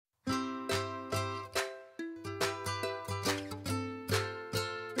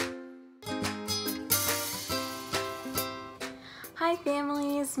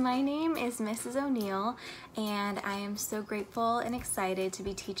guys, my name is Mrs. O'Neill and I am so grateful and excited to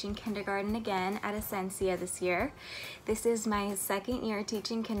be teaching kindergarten again at Esencia this year. This is my second year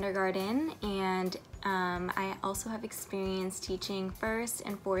teaching kindergarten, and I also have experience teaching 1st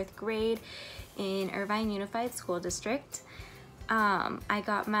and 4th grade in Irvine Unified School District. I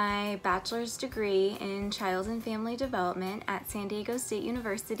got my bachelor's degree in Child and Family Development at San Diego State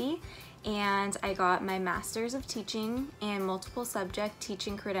University, and I got my Master's of Teaching and Multiple Subject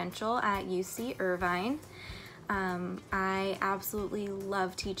Teaching credential at UC Irvine. I absolutely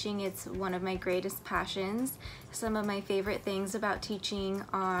love teaching. It's one of my greatest passions. Some of my favorite things about teaching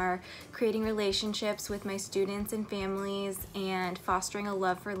are creating relationships with my students and families and fostering a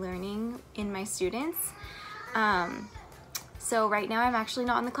love for learning in my students. So right now I'm actually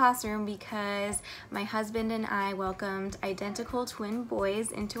not in the classroom because my husband and I welcomed identical twin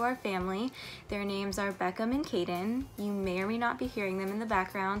boys into our family. Their names are Beckham and Caden. You may or may not be hearing them in the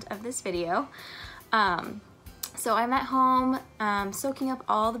background of this video. So I'm at home soaking up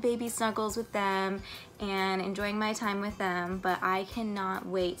all the baby snuggles with them and enjoying my time with them, but I cannot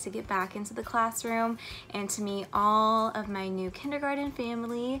wait to get back into the classroom and to meet all of my new kindergarten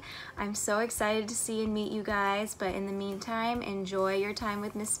family. I'm so excited to see and meet you guys, but in the meantime, enjoy your time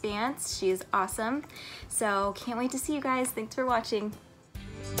with Miss Vance. She is awesome. So can't wait to see you guys. Thanks for watching.